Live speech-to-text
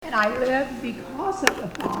and I live because of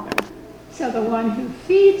the Father. So the one who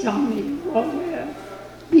feeds on me will live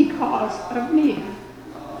because of me.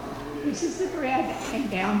 This is the bread that came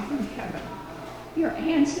down from heaven. Your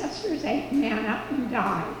ancestors ate manna and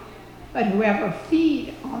died, but whoever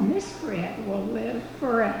feeds on this bread will live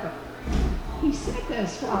forever. He said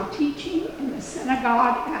this while teaching in the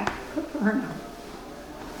synagogue at Capernaum.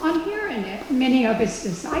 On hearing it, many of his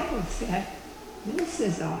disciples said, "This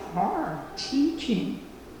is a hard teaching.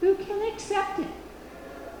 Who can accept it?"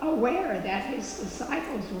 Aware that his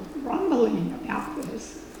disciples were grumbling about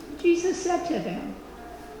this, Jesus said to them,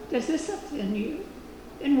 "Does this offend you?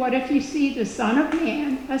 Then what if you see the Son of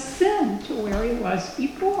Man ascend to where he was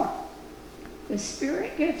before? The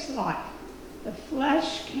Spirit gives life. The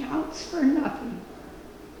flesh counts for nothing.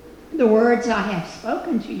 The words I have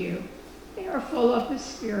spoken to you, they are full of the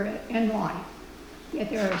Spirit and life. Yet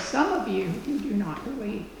there are some of you who do not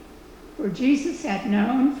believe." For Jesus had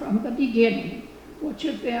known from the beginning which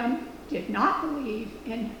of them did not believe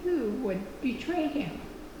and who would betray him.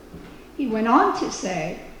 He went on to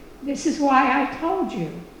say, "This is why I told you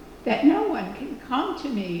that no one can come to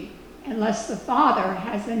me unless the Father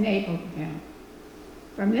has enabled him."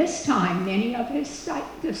 From this time, many of his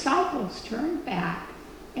disciples turned back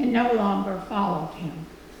and no longer followed him.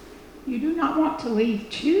 "You do not want to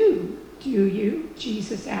leave too, do you?"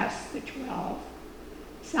 Jesus asked the 12.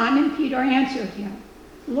 Simon Peter answered him,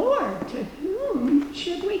 "Lord, to whom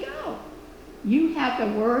should we go? You have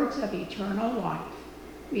the words of eternal life.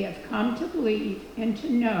 We have come to believe and to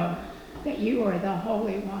know that you are the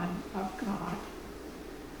Holy One of God."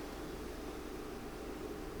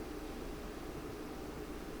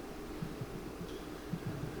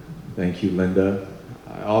 Thank you, Linda.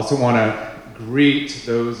 I also want to greet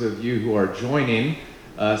those of you who are joining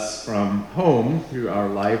us from home through our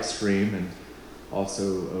live stream, and also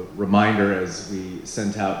a reminder, as we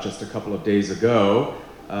sent out just a couple of days ago,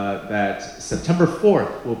 that September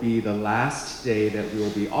 4th will be the last day that we will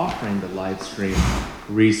be offering the live stream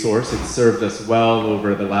resource. It's served us well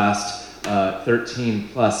over the last 13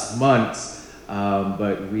 plus months,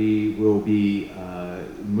 but we will be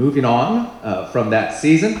moving on from that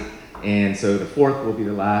season, and so the 4th will be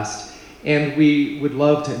the last. And we would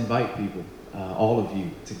love to invite people, all of you,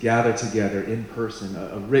 to gather together in person,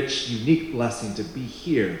 a rich, unique blessing to be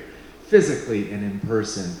here physically and in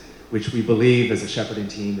person, which we believe as a shepherding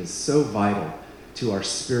team is so vital to our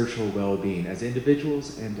spiritual well-being as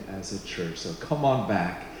individuals and as a church. So come on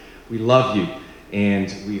back. We love you,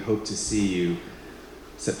 and we hope to see you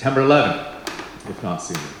September 11th, if not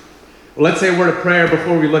sooner. Well, let's say a word of prayer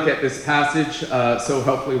before we look at this passage so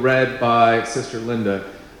helpfully read by Sister Linda.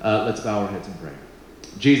 Let's bow our heads in prayer.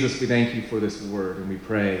 Jesus, we thank you for this word, and we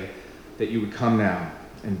pray that you would come now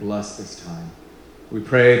and bless this time. We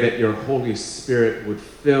pray that your Holy Spirit would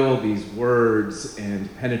fill these words and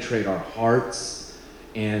penetrate our hearts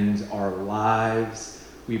and our lives.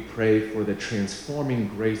 We pray for the transforming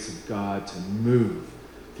grace of God to move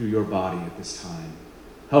through your body at this time.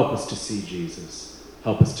 Help us to see Jesus.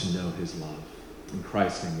 Help us to know his love. In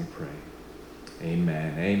Christ's name we pray.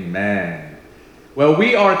 Amen. Amen. Well,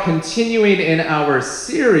 we are continuing in our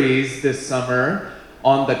series this summer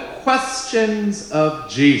on the questions of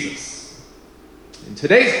Jesus. And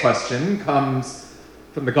today's question comes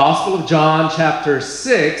from the Gospel of John, chapter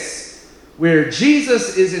 6, where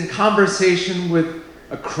Jesus is in conversation with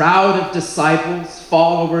a crowd of disciples,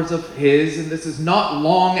 followers of his, and this is not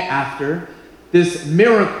long after this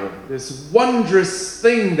miracle, this wondrous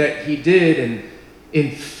thing that he did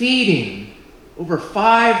in feeding over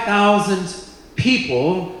 5,000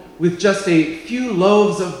 people with just a few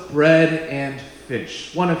loaves of bread and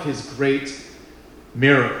fish, one of his great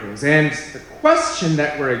miracles. And the question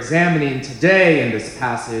that we're examining today in this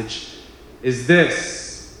passage is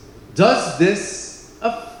this: does this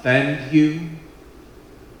offend you?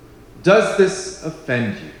 Does this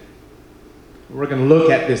offend you? We're going to look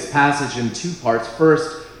at this passage in two parts.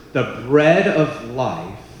 First, the bread of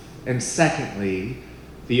life, and secondly,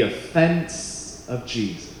 the offense of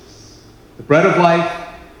Jesus. The bread of life,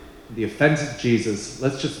 the offense of Jesus.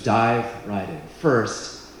 Let's just dive right in.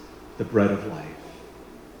 First, the bread of life.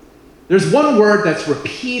 There's one word that's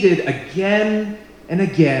repeated again and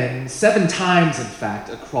again, 7 times in fact,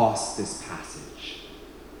 across this passage.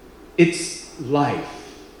 It's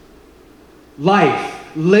life.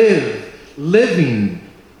 Life, live, living,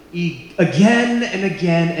 again and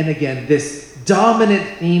again and again, this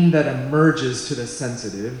dominant theme that emerges to the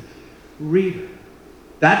sensitive reader.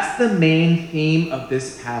 That's the main theme of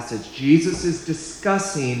this passage. Jesus is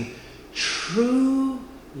discussing true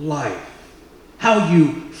life, how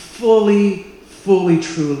you fully,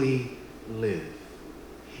 truly live.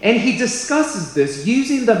 And he discusses this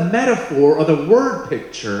using the metaphor or the word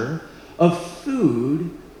picture of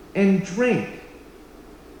food and drink.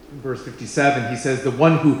 In verse 57, he says, "The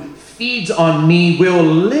one who feeds on me will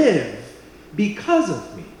live because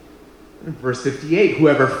of me." In verse 58,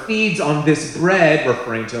 "Whoever feeds on this bread,"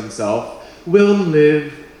 referring to himself, "will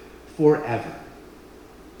live forever."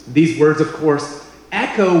 These words, of course,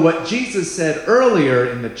 echo what Jesus said earlier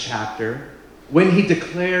in the chapter when he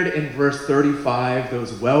declared in verse 35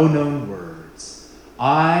 those well-known words,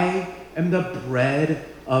 "I am the bread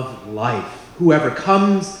of life. Whoever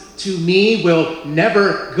comes to me will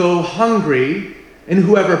never go hungry, and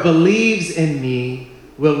whoever believes in me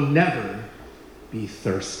will never be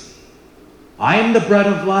thirsty." I am the bread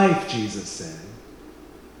of life, Jesus said.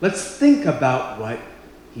 Let's think about what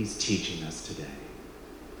he's teaching us today.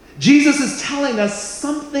 Jesus is telling us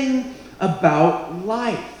something about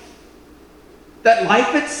life. That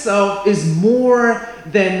life itself is more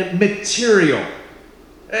than material.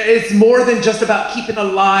 It's more than just about keeping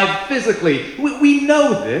alive physically. We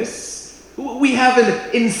know this. We have an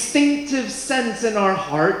instinctive sense in our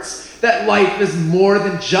hearts that life is more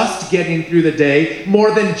than just getting through the day,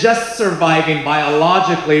 more than just surviving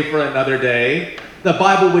biologically for another day. The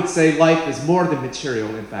Bible would say life is more than material.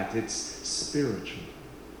 In fact, it's spiritual.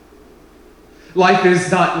 Life is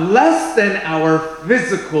not less than our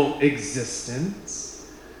physical existence.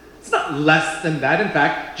 It's not less than that. In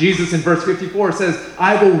fact, Jesus in verse 54 says,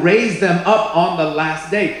 "I will raise them up on the last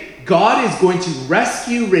day." God is going to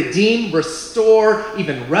rescue, redeem, restore,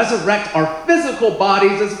 even resurrect our physical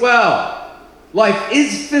bodies as well. Life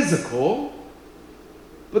is physical,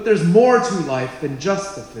 but there's more to life than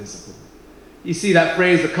just the physical. You see that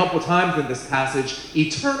phrase a couple times in this passage,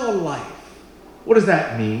 eternal life. What does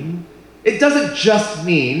that mean? It doesn't just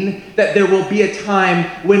mean that there will be a time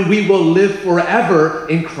when we will live forever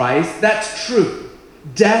in Christ. That's true.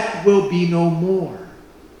 Death will be no more.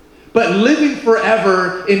 But living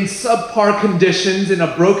forever in subpar conditions, in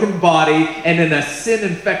a broken body, and in a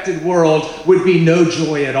sin-infected world would be no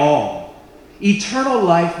joy at all. Eternal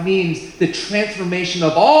life means the transformation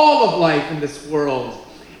of all of life in this world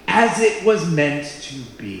as it was meant to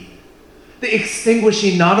be. The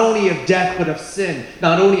extinguishing not only of death but of sin,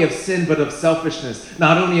 not only of sin but of selfishness,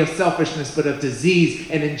 not only of selfishness but of disease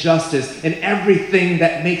and injustice and everything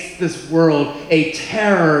that makes this world a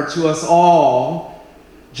terror to us all.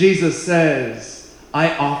 Jesus says,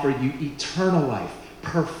 "I offer you eternal life,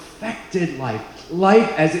 perfected life,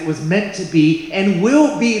 life as it was meant to be and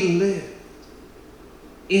will be lived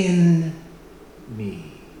in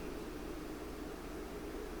me."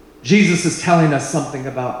 Jesus is telling us something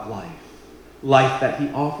about life that he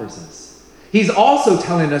offers us. He's also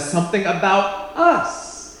telling us something about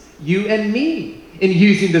us, you and me. In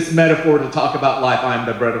using this metaphor to talk about life, I am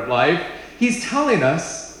the bread of life, he's telling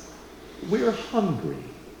us we're hungry.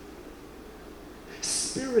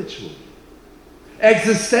 Spiritually,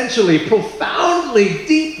 existentially, profoundly,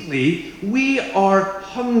 deeply, we are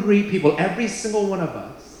hungry people. Every single one of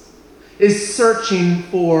us is searching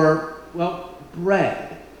for,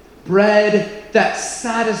 bread. Bread that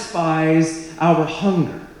satisfies our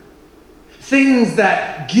hunger. Things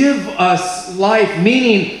that give us life,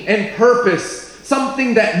 meaning, and purpose.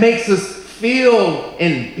 Something that makes us feel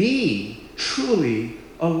and be truly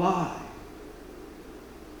alive.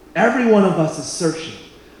 Every one of us is searching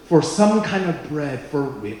for some kind of bread for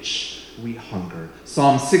which we hunger.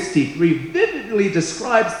 Psalm 63 vividly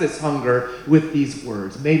describes this hunger with these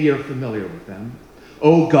words. Maybe you're familiar with them.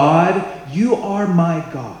 "O God, you are my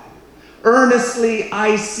God. Earnestly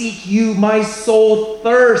I seek you. My soul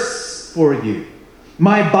thirsts for you.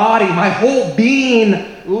 My body, my whole being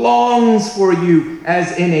longs for you,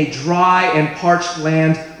 as in a dry and parched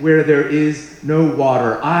land where there is no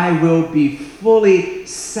water. I will be fully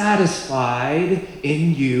satisfied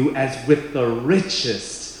in you as with the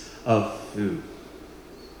richest of food."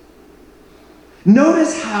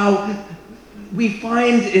 Notice how we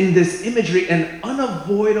find in this imagery an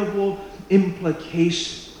unavoidable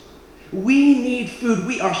implication. We need food.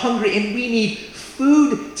 We are hungry, and we need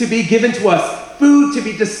food to be given to us, food to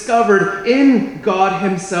be discovered in God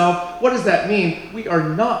himself. What does that mean? We are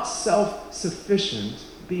not self-sufficient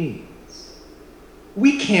beings.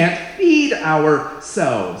 We can't feed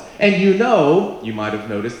ourselves. And you might have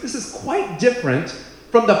noticed, this is quite different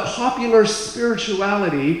from the popular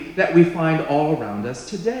spirituality that we find all around us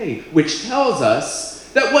today, which tells us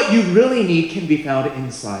that what you really need can be found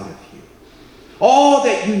inside of you. All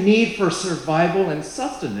that you need for survival and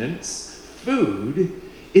sustenance, food,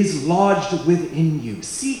 is lodged within you.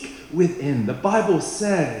 Seek within. The Bible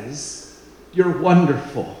says you're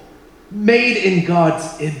wonderful, made in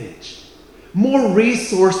God's image. more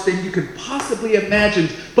resource than you could possibly imagine,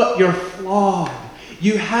 but you're flawed.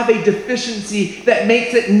 You have a deficiency that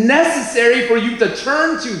makes it necessary for you to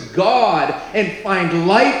turn to God and find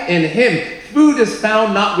life in Him. Food is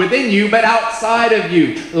found not within you, but outside of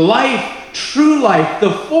you. Life, true life,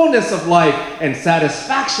 the fullness of life, and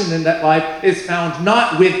satisfaction in that life is found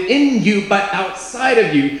not within you, but outside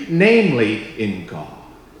of you, namely in God.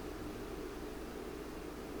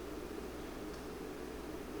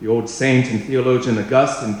 The old saint and theologian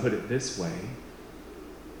Augustine put it this way,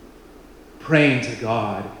 praying to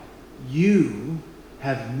God, you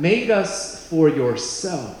have made us for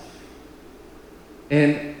yourself,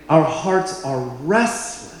 and our hearts are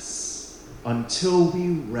restless until we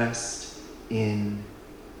rest in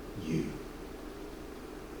you.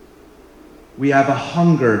 We have a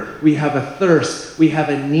hunger, we have a thirst, we have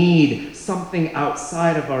a need, something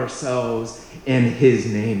outside of ourselves, and His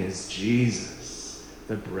name is Jesus,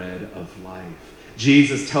 the bread of life.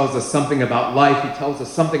 Jesus tells us something about life, He tells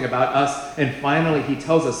us something about us, and finally He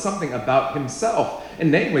tells us something about Himself,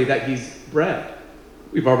 and namely that He's bread.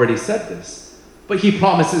 We've already said this, but He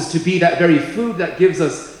promises to be that very food that gives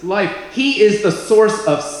us life. He is the source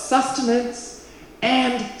of sustenance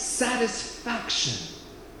and satisfaction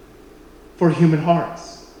for human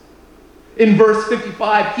hearts. In verse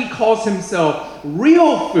 55, He calls Himself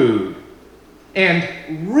real food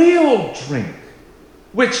and real drink,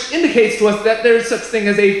 which indicates to us that there's such thing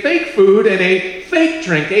as a fake food and a fake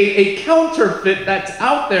drink, a counterfeit that's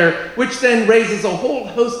out there, which then raises a whole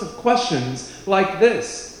host of questions like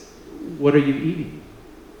this. What are you eating?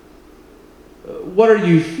 What are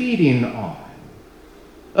you feeding on?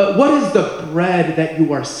 What is the bread that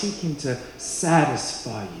you are seeking to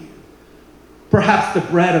satisfy you? Perhaps the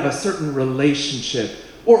bread of a certain relationship,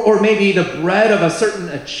 or maybe the bread of a certain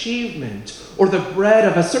achievement, or the bread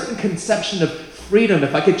of a certain conception of freedom.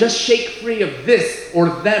 If I could just shake free of this or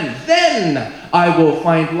them, then I will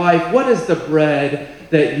find life. What is the bread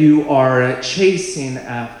that you are chasing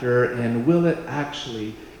after, and will it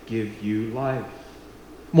actually give you life?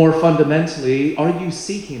 More fundamentally, are you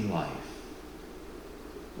seeking life?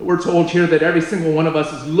 We're told here that every single one of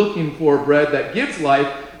us is looking for bread that gives life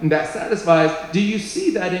and that satisfies. Do you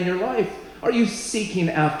see that in your life? Are you seeking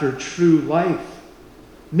after true life,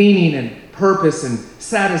 meaning and purpose and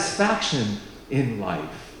satisfaction in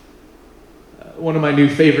life? One of my new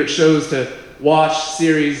favorite shows to watch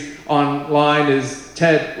series online is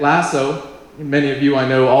Ted Lasso. Many of you I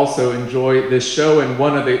know also enjoy this show, and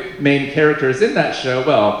one of the main characters in that show,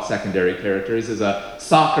 well, secondary characters, is a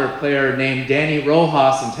soccer player named Danny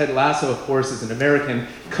Rojas, and Ted Lasso, of course, is an American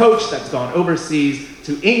coach that's gone overseas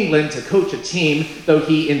to England to coach a team, though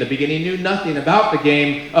he, in the beginning, knew nothing about the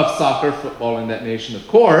game of soccer, football in that nation, of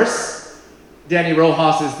course. Danny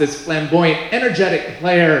Rojas is this flamboyant, energetic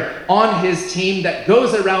player on his team that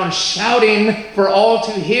goes around shouting for all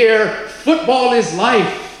to hear, "Football is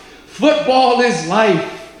life! Football is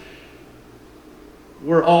life!"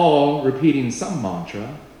 We're all repeating some mantra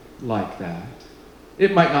like that.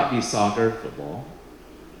 It might not be soccer, football,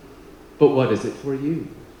 but what is it for you?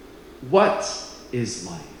 What is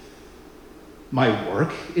life? My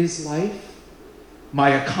work is life. My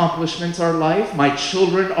accomplishments are life. My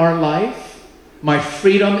children are life. My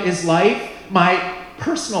freedom is life. My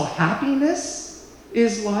personal happiness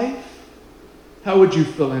is life. How would you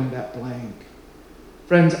fill in that blank?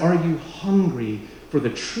 Friends, are you hungry for the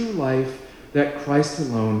true life that Christ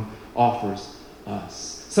alone offers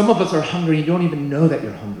us? Some of us are hungry and you don't even know that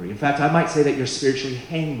you're hungry. In fact, I might say that you're spiritually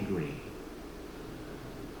hangry.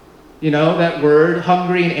 You know, that word,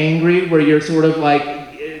 hungry and angry, where you're sort of like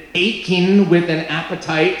aching with an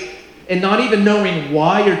appetite and not even knowing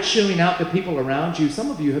why you're chewing out the people around you.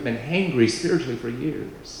 Some of you have been hangry spiritually for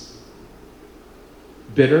years.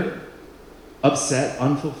 Bitter, upset,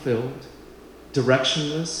 unfulfilled,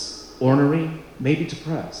 directionless, ornery, maybe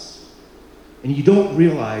depressed. And you don't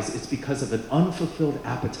realize it's because of an unfulfilled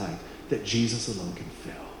appetite that Jesus alone can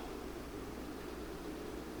fill.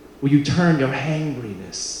 Will you turn your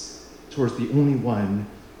hangriness towards the only one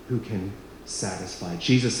who can satisfy?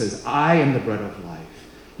 Jesus says, "I am the bread of life.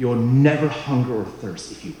 You'll never hunger or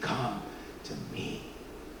thirst if you come to me."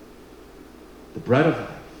 The bread of life.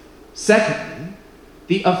 Secondly,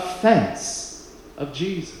 the offense of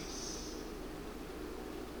Jesus.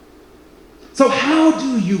 So how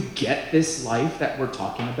do you get this life that we're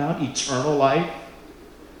talking about? Eternal life?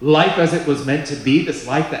 Life as it was meant to be, this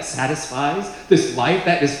life that satisfies, this life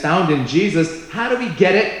that is found in Jesus. How do we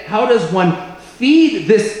get it? How does one feed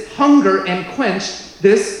this hunger and quench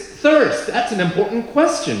this thirst? That's an important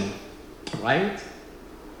question, right?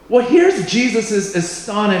 Well, here's Jesus'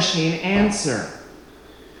 astonishing answer.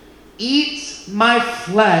 eat my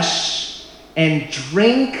flesh and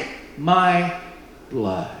drink my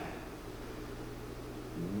blood.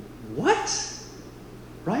 What?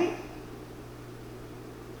 Right?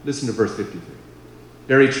 Listen to verse 53.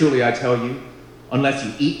 Very truly I tell you, unless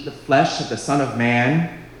you eat the flesh of the Son of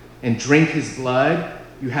Man and drink his blood,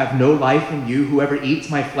 you have no life in you. Whoever eats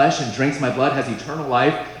my flesh and drinks my blood has eternal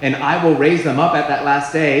life, and I will raise them up at that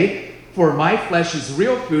last day. For my flesh is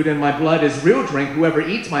real food and my blood is real drink. Whoever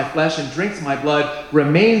eats my flesh and drinks my blood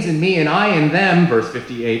remains in me and I in them. Verse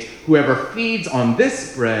 58, whoever feeds on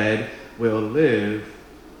this bread will live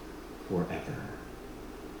forever.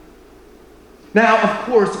 Now, of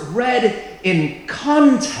course, read in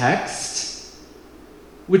context,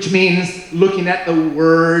 which means looking at the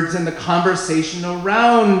words and the conversation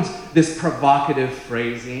around this provocative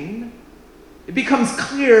phrasing, it becomes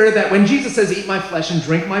clear that when Jesus says, eat my flesh and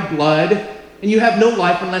drink my blood, and you have no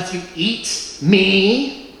life unless you eat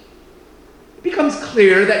me, it becomes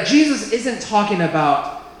clear that Jesus isn't talking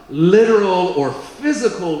about literal or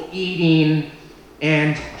physical eating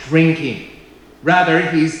and drinking. Rather,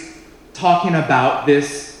 he's talking about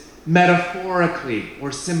this metaphorically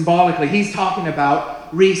or symbolically. He's talking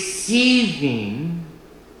about receiving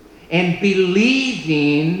and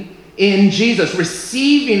believing in Jesus,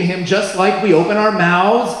 receiving him just like we open our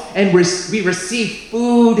mouths and we receive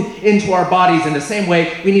food into our bodies. In the same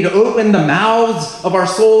way, we need to open the mouths of our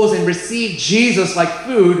souls and receive Jesus like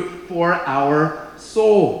food for our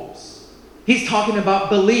souls. He's talking about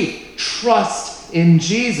belief, trust in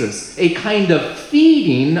Jesus, a kind of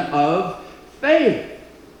feeding of faith.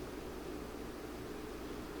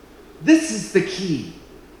 This is the key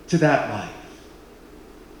to that life.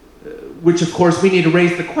 Which, of course, we need to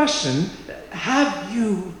raise the question, have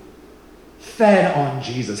you fed on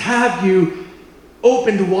Jesus? Have you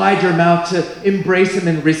opened wide your mouth to embrace him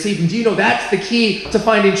and receive him? Do you know that's the key to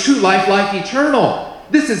finding true life, life eternal?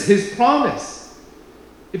 This is his promise.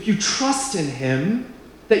 If you trust in him,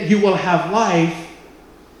 that you will have life.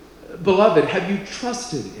 Beloved, have you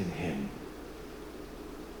trusted in him?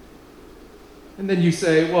 And then you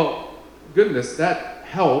say, well, goodness, that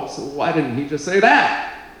helps. Why didn't he just say that?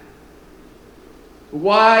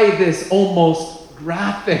 Why this almost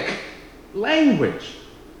graphic language?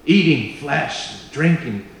 Eating flesh,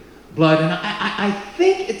 drinking blood. And I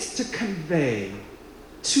think it's to convey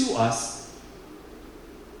to us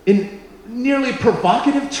in nearly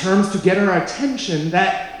provocative terms to get our attention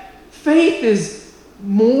that faith is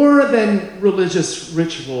more than religious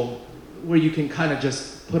ritual where you can kind of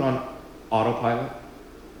just put on autopilot.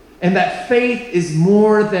 And that faith is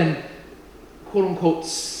more than quote-unquote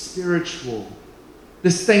spiritual.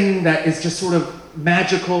 This thing that is just sort of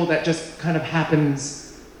magical, that just kind of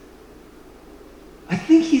happens. I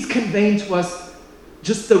think he's conveying to us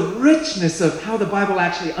just the richness of how the Bible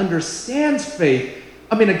actually understands faith.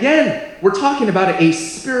 I mean, again, we're talking about a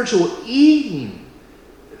spiritual eating,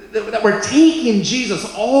 that we're taking Jesus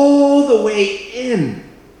all the way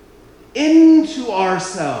into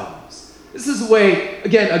ourselves. This is the way,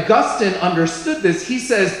 again, Augustine understood this. He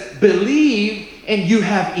says, believe and you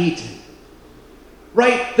have eaten.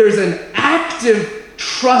 Right? There's an active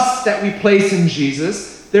trust that we place in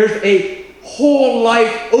Jesus. There's a whole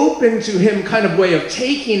life open to him kind of way of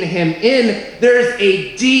taking him in. There's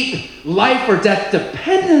a deep life or death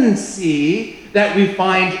dependency that we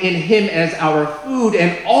find in him as our food.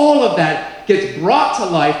 And all of that gets brought to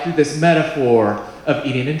life through this metaphor of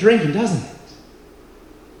eating and drinking, doesn't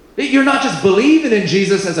it? You're not just believing in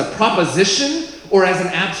Jesus as a proposition or as an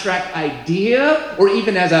abstract idea, or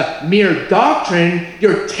even as a mere doctrine.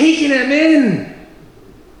 You're taking him in.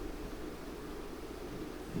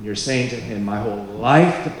 And you're saying to him, my whole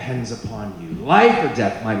life depends upon you. Life or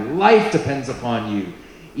death, my life depends upon you,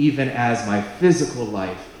 even as my physical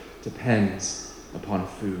life depends upon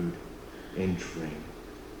food and drink.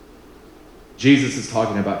 Jesus is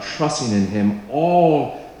talking about trusting in him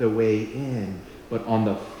all the way in. But on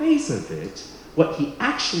the face of it, what he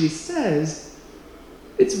actually says,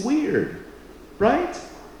 it's weird, right?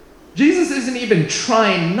 Jesus isn't even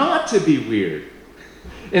trying not to be weird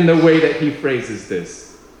in the way that he phrases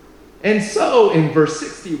this. And so in verse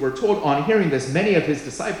 60, we're told, on hearing this, many of his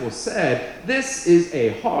disciples said, this is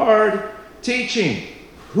a hard teaching.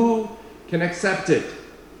 Who can accept it?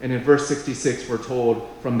 And in verse 66, we're told,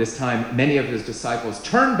 from this time, many of his disciples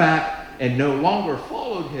turned back and no longer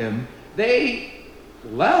followed him. They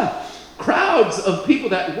left. Crowds of people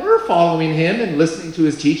that were following him and listening to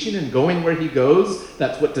his teaching and going where he goes.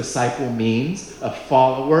 That's what disciple means, a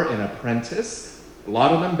follower, an apprentice. A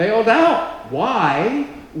lot of them bailed out. Why?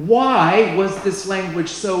 Why was this language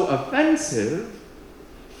so offensive?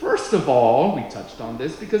 First of all, we touched on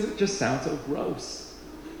this because it just sounds so gross.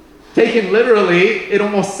 Taken literally, it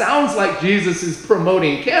almost sounds like Jesus is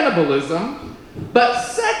promoting cannibalism. But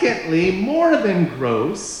secondly, more than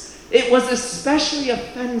gross, it was especially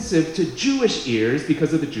offensive to Jewish ears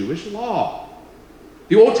because of the Jewish law.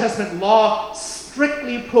 The Old Testament law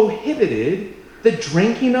strictly prohibited the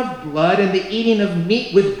drinking of blood and the eating of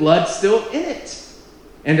meat with blood still in it.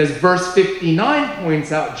 And as verse 59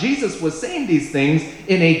 points out, Jesus was saying these things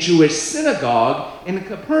in a Jewish synagogue in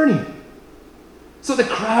Capernaum. So the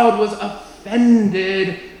crowd was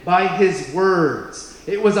offended by his words.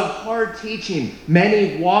 It was a hard teaching.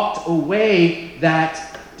 Many walked away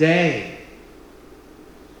that day.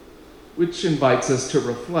 Which invites us to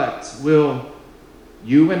reflect, will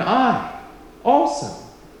you and I also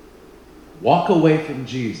walk away from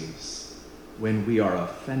Jesus when we are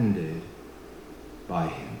offended by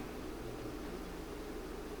him?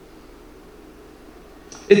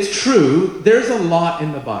 It's true, there's a lot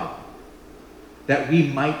in the Bible that we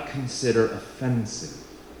might consider offensive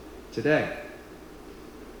today.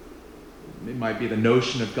 It might be the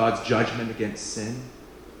notion of God's judgment against sin.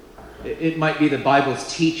 It might be the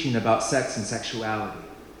Bible's teaching about sex and sexuality.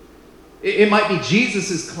 It might be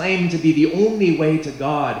Jesus' claim to be the only way to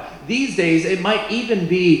God. These days, it might even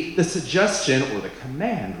be the suggestion, or the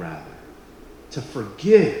command rather, to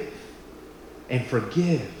forgive and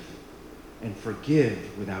forgive and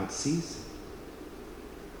forgive without ceasing.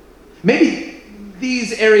 Maybe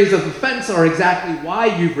these areas of offense are exactly why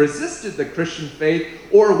you've resisted the Christian faith,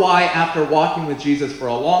 or why, after walking with Jesus for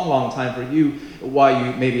a long, long time for you, why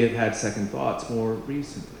you maybe have had second thoughts more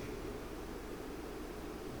recently.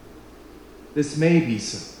 This may be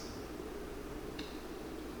so.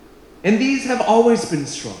 And these have always been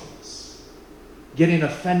struggles. Getting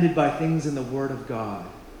offended by things in the Word of God.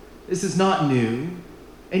 This is not new.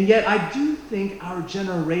 And yet I do think our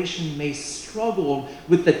generation may struggle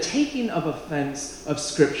with the taking of offense of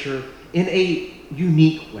Scripture in a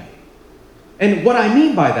unique way. And what I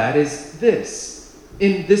mean by that is this.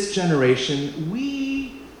 In this generation,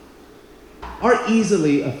 we are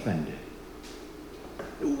easily offended.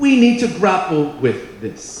 We need to grapple with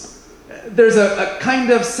this. There's a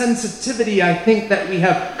kind of sensitivity, I think, that we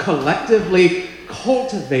have collectively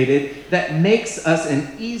cultivated that makes us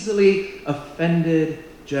an easily offended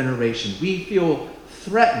generation. We feel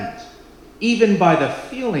threatened even by the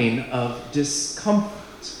feeling of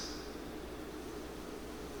discomfort.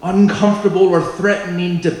 Uncomfortable or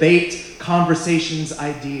threatening debate, conversations,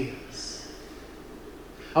 ideas.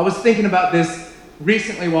 I was thinking about this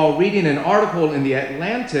recently while reading an article in The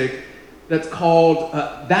Atlantic that's called,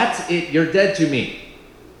 That's It, You're Dead to Me.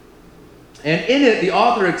 And in it, the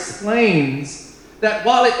author explains that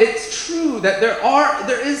while it's true that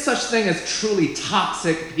there is such thing as truly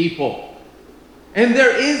toxic people, and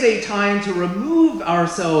there is a time to remove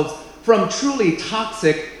ourselves from truly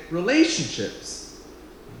toxic relationships.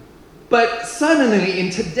 But suddenly,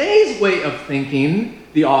 in today's way of thinking,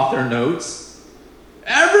 the author notes,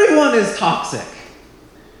 everyone is toxic.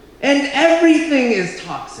 And everything is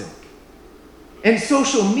toxic. And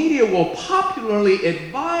social media will popularly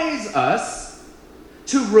advise us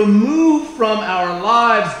to remove from our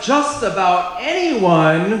lives just about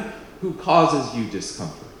anyone who causes you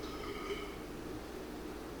discomfort.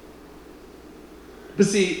 But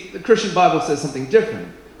see, the Christian Bible says something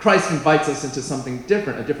different. Christ invites us into something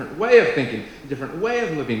different, a different way of thinking, a different way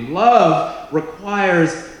of living. Love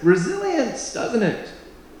requires resilience, doesn't it?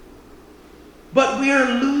 But we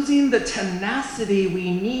are losing the tenacity we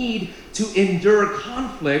need to endure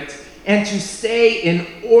conflict and to stay in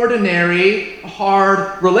ordinary,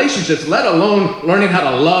 hard relationships, let alone learning how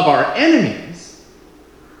to love our enemies,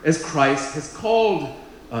 as Christ has called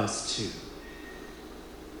us to.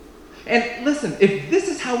 And listen, if this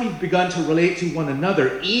is how we've begun to relate to one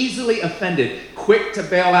another, easily offended, quick to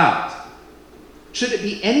bail out, should it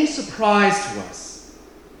be any surprise to us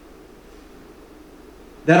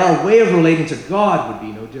that our way of relating to God would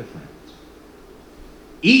be no different?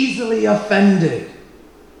 Easily offended,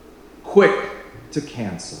 quick to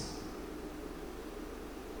cancel.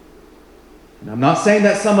 And I'm not saying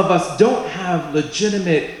that some of us don't have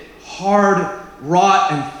legitimate,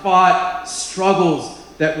 hard-wrought and fought struggles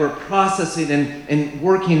that we're processing and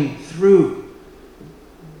working through.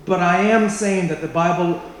 But I am saying that the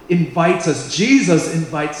Bible invites us, Jesus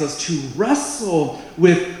invites us to wrestle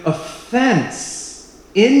with offense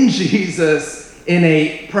in Jesus in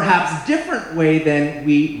a perhaps different way than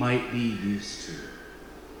we might be used to.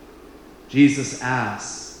 Jesus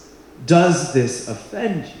asks, does this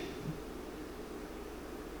offend you?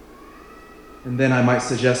 And then I might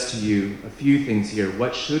suggest to you a few things here.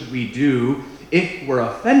 What should we do if we're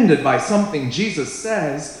offended by something Jesus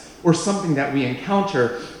says or something that we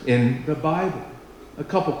encounter in the Bible? A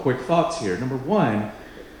couple quick thoughts here. Number one,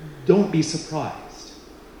 don't be surprised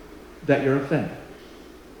that you're offended.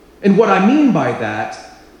 And what I mean by that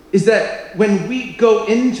is that when we go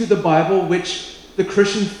into the Bible, which the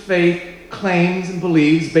Christian faith claims and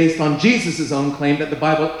believes based on Jesus' own claim that the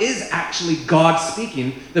Bible is actually God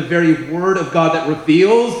speaking, the very word of God that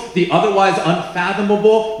reveals the otherwise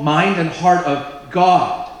unfathomable mind and heart of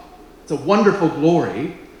God. It's a wonderful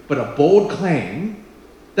glory, but a bold claim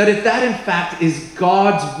that if that in fact is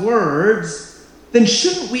God's words, then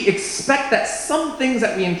shouldn't we expect that some things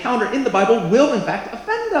that we encounter in the Bible will in fact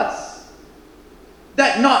offend us?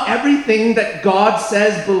 That not everything that God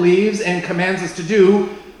says, believes, and commands us to do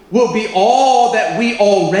will be all that we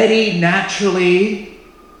already naturally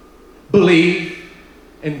believe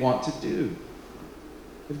and want to do.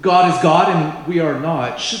 If God is God and we are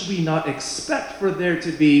not, should we not expect for there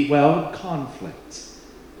to be, conflict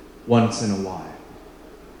once in a while?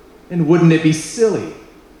 And wouldn't it be silly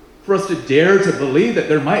for us to dare to believe that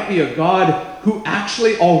there might be a God who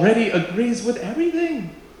actually already agrees with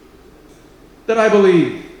everything that I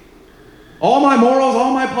believe? All my morals,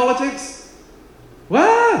 all my politics?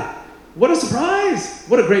 Wow, what a surprise.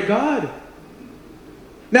 What a great God.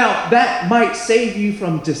 Now, that might save you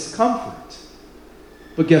from discomfort.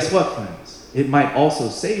 But guess what, friends? It might also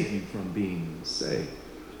save you from being saved.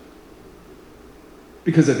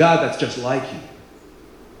 Because a God that's just like you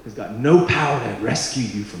has got no power to rescue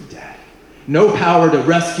you from death. No power to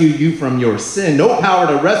rescue you from your sin. No power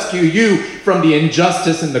to rescue you from the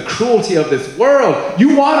injustice and the cruelty of this world.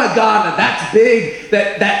 You want a God that's big,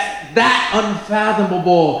 that's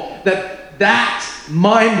unfathomable, that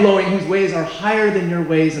mind-blowing, whose ways are higher than your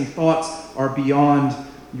ways and thoughts are beyond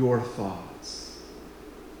your thoughts.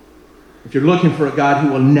 If you're looking for a God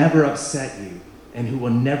who will never upset you and who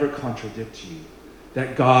will never contradict you,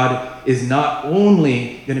 that God is not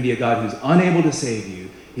only going to be a God who's unable to save you,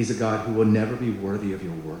 he's a God who will never be worthy of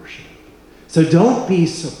your worship. So don't be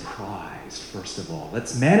surprised, first of all.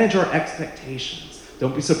 Let's manage our expectations.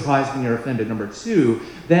 Don't be surprised when you're offended. Number two,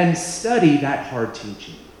 then study that hard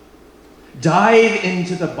teaching. Dive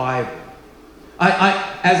into the Bible.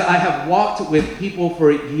 As I have walked with people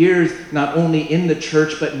for years, not only in the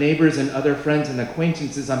church, but neighbors and other friends and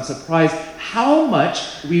acquaintances, I'm surprised how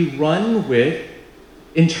much we run with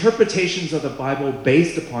interpretations of the Bible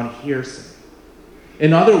based upon hearsay.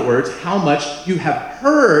 In other words, how much you have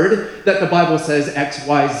heard that the Bible says X,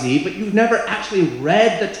 Y, Z, but you've never actually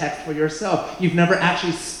read the text for yourself. You've never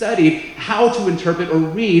actually studied how to interpret or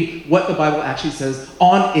read what the Bible actually says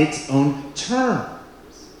on its own terms.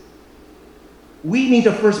 We need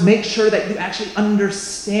to first make sure that you actually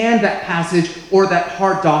understand that passage or that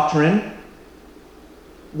hard doctrine,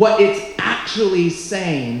 what it's actually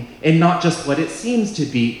saying, and not just what it seems to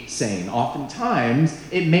be saying. Oftentimes,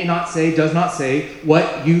 it does not say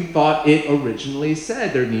what you thought it originally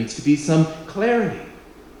said. There needs to be some clarity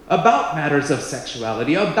about matters of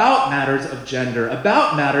sexuality, about matters of gender,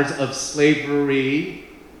 about matters of slavery,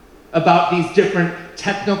 about these different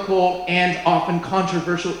technical and often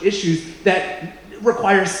controversial issues that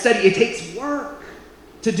require study. It takes work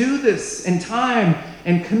to do this, and time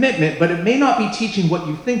and commitment, but it may not be teaching what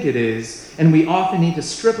you think it is, and we often need to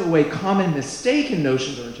strip away common mistaken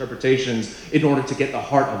notions or interpretations in order to get the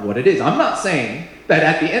heart of what it is. I'm not saying that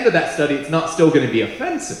at the end of that study it's not still going to be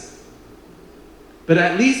offensive, but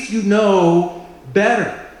at least you know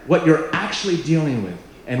better what you're actually dealing with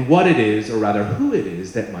and what it is, or rather who it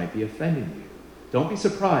is, that might be offending you. Don't be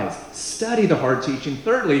surprised. Study the hard teaching.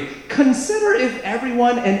 Thirdly, consider if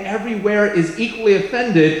everyone and everywhere is equally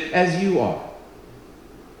offended as you are.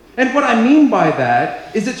 And what I mean by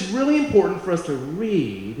that is it's really important for us to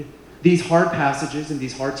read these hard passages and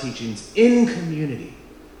these hard teachings in community.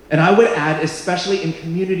 And I would add, especially in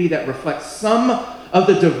community that reflects some of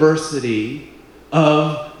the diversity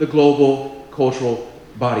of the global cultural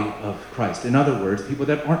body of Christ. In other words, people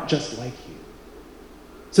that aren't just like you.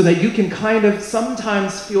 So that you can kind of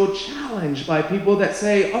sometimes feel challenged by people that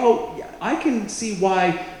say, oh, yeah, I can see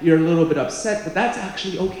why you're a little bit upset, but that's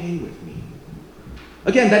actually okay with me.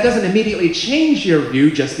 Again, that doesn't immediately change your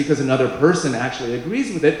view just because another person actually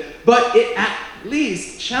agrees with it, but it at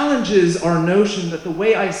least challenges our notion that the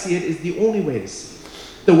way I see it is the only way to see it.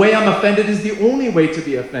 The way I'm offended is the only way to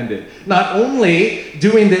be offended. Not only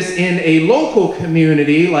doing this in a local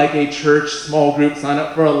community like a church, small group, sign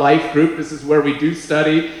up for a life group, this is where we do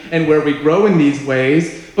study and where we grow in these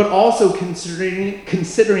ways, but also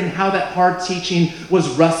considering how that hard teaching was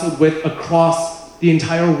wrestled with across the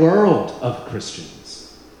entire world of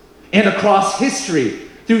Christians and across history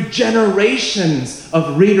through generations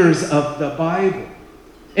of readers of the Bible.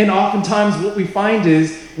 And oftentimes what we find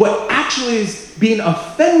is what actually is being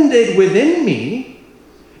offended within me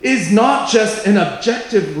is not just an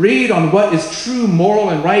objective read on what is true, moral,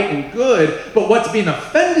 and right and good, but what's being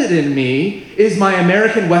offended in me is my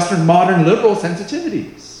American, Western, modern, liberal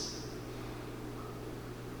sensitivities,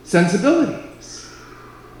 sensibilities.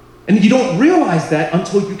 And you don't realize that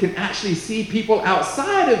until you can actually see people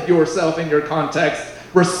outside of yourself and your context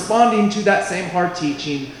responding to that same hard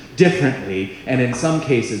teaching differently, and in some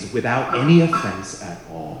cases without any offense at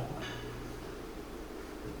all.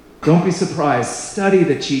 Don't be surprised. Study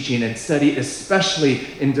the teaching and study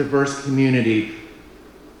especially in diverse community,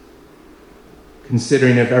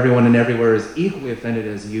 considering if everyone and everywhere is equally offended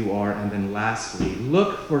as you are. And then lastly,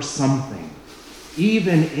 look for something,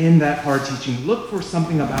 even in that hard teaching, look for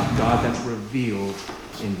something about God that's revealed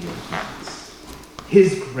in the offense.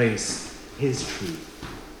 His grace, His truth.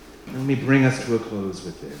 Let me bring us to a close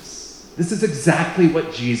with this. This is exactly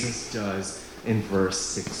what Jesus does in verse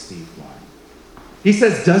 61. He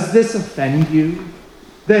says, "Does this offend you?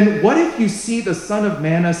 Then what if you see the Son of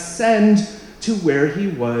Man ascend to where He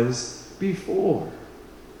was before?"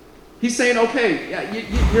 He's saying, okay, yeah,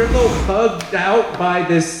 you're a little bugged out by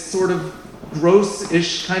this sort of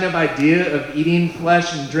gross-ish kind of idea of eating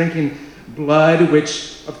flesh and drinking blood,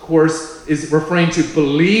 which, of course, is referring to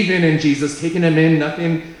believing in Jesus, taking Him in,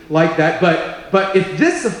 nothing like that. But if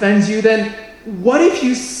this offends you, then what if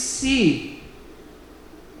you see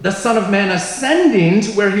the Son of Man ascending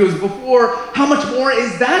to where He was before? How much more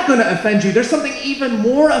is that going to offend you? There's something even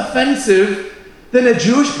more offensive than a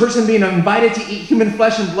Jewish person being invited to eat human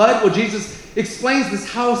flesh and blood. Well, Jesus explains this.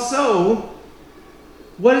 How so?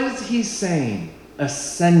 What is He saying?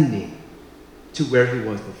 Ascending to where He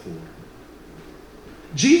was before.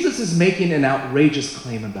 Jesus is making an outrageous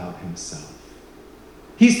claim about Himself.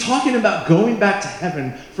 He's talking about going back to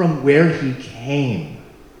heaven from where He came.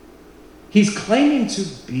 He's claiming to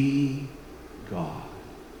be God.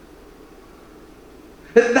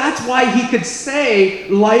 That's why He could say,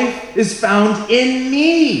 life is found in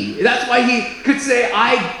me. That's why He could say,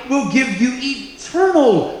 I will give you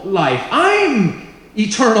eternal life. I'm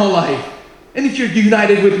eternal life. And if you're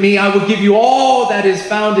united with me, I will give you all that is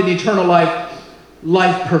found in eternal life.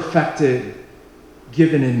 Life perfected,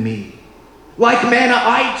 given in me. Like manna,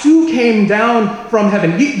 I too came down from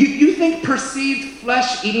heaven. You think perceived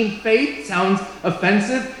flesh-eating faith sounds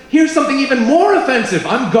offensive? Here's something even more offensive.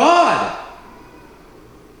 I'm God.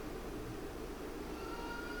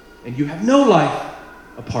 And you have no life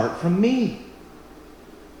apart from me.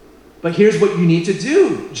 But here's what you need to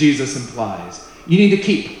do, Jesus implies. You need to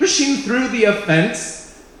keep pushing through the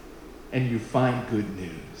offense, and you find good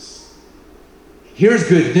news. Here's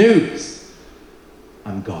good news.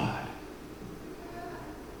 I'm God.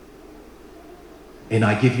 And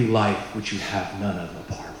I give you life which you have none of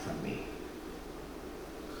apart from me.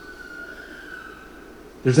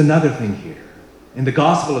 There's another thing here. In the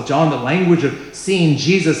Gospel of John, the language of seeing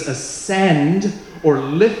Jesus ascend or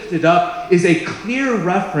lifted up is a clear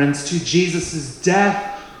reference to Jesus'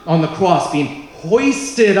 death on the cross, being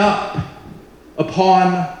hoisted up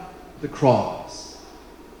upon the cross.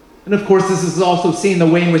 And of course, this is also seen the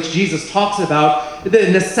way in which Jesus talks about the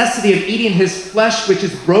necessity of eating His flesh, which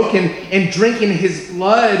is broken, and drinking His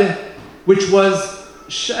blood, which was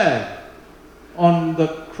shed on the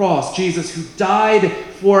cross. Jesus, who died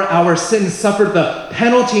for our sins, suffered the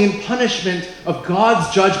penalty and punishment of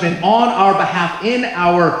God's judgment on our behalf in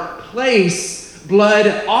our place.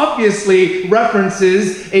 Blood obviously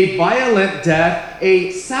references a violent death,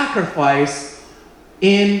 a sacrifice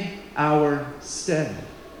in our stead.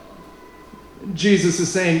 Jesus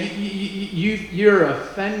is saying, you're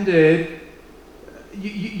offended.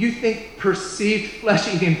 You think perceived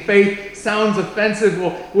flesh-eating faith sounds offensive.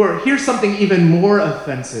 Well, here's something even more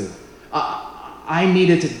offensive. I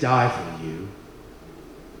needed to die for you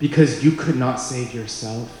because you could not save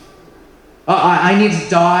yourself. I need to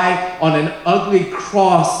die on an ugly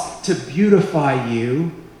cross to beautify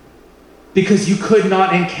you because you could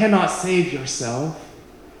not and cannot save yourself.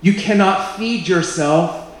 You cannot feed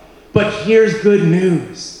yourself. But here's good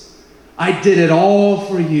news. I did it all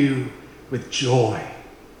for you with joy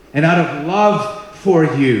and out of love for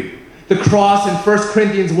you. The cross in 1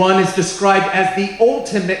 Corinthians 1 is described as the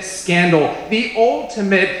ultimate scandal, the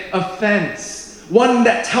ultimate offense. One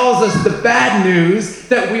that tells us the bad news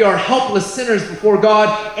that we are helpless sinners before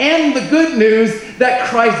God, and the good news that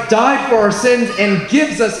Christ died for our sins and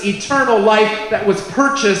gives us eternal life that was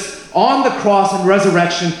purchased on the cross and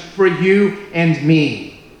resurrection for you and me.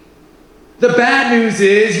 The bad news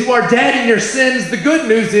is you are dead in your sins. The good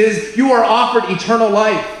news is you are offered eternal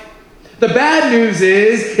life. The bad news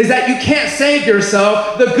is that you can't save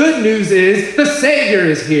yourself. The good news is the Savior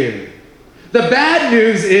is here. The bad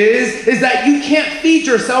news is that you can't feed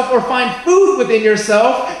yourself or find food within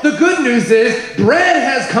yourself. The good news is bread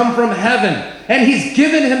has come from heaven, and he's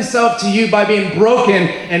given himself to you by being broken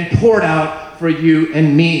and poured out for you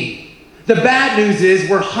and me. The bad news is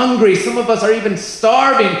we're hungry. Some of us are even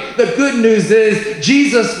starving. The good news is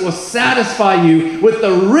Jesus will satisfy you with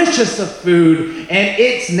the richest of food, and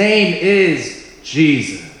its name is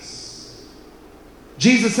Jesus.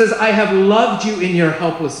 Jesus says, I have loved you in your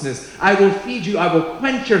helplessness. I will feed you. I will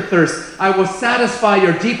quench your thirst. I will satisfy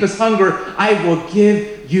your deepest hunger. I will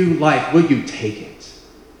give you life. Will you take it?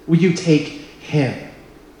 Will you take him?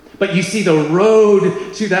 But you see, the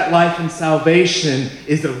road to that life and salvation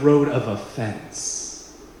is the road of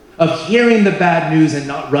offense, of hearing the bad news and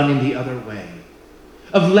not running the other way,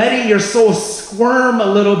 of letting your soul squirm a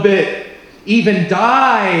little bit, even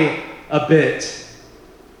die a bit,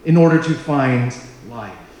 in order to find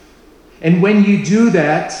life. And when you do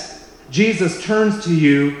that, Jesus turns to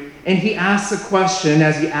you and he asks a question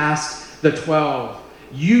as he asked the 12.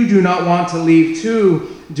 You do not want to leave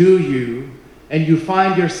too, do you? And you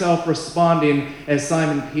find yourself responding as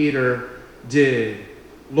Simon Peter did,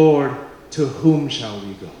 Lord, to whom shall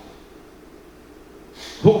we go?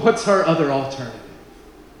 What's our other alternative?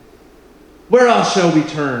 Where else shall we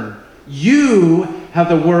turn? You have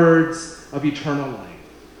the words of eternal life.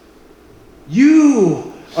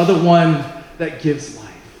 You are the one that gives life.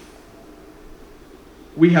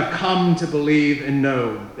 We have come to believe and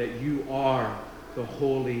know that you are the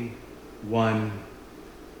Holy One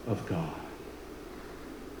of God.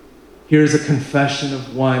 Here's a confession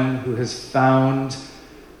of one who has found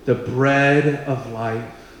the bread of life,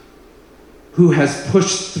 who has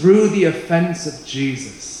pushed through the offense of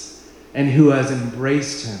Jesus, and who has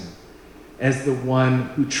embraced him as the one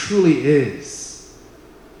who truly is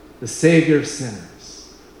the Savior of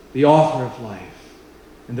sinners, the author of life,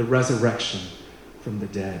 and the resurrection from the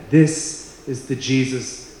dead. This is the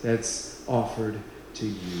Jesus that's offered to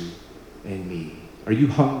you and me. Are you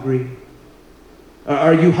hungry?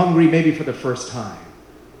 Are you hungry maybe for the first time?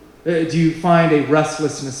 Do you find a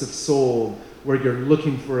restlessness of soul where you're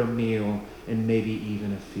looking for a meal and maybe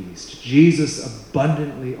even a feast? Jesus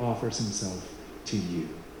abundantly offers himself to you.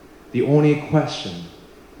 The only question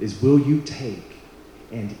is, will you take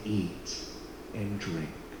and eat and drink?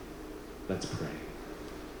 Let's pray.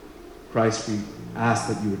 Christ, we ask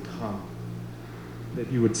that you would come,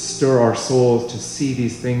 that you would stir our souls to see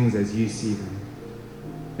these things as you see them.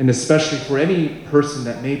 And especially for any person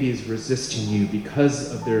that maybe is resisting you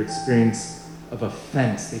because of their experience of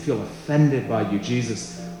offense. They feel offended by you,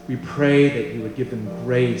 Jesus. We pray that you would give them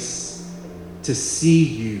grace to see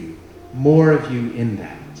you, more of you in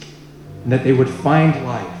that. And that they would find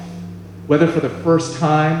life, whether for the first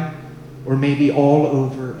time or maybe all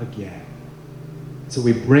over again. So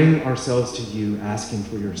we bring ourselves to you, asking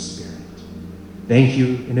for your Spirit. Thank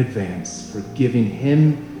you in advance for giving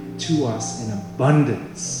him to us in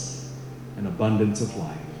abundance, an abundance of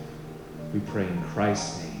life. We pray in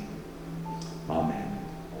Christ's name. Amen.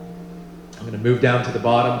 I'm going to move down to the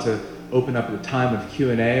bottom to open up the time of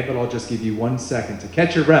Q&A, but I'll just give you 1 second to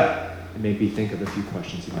catch your breath and maybe think of a few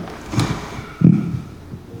questions you might have.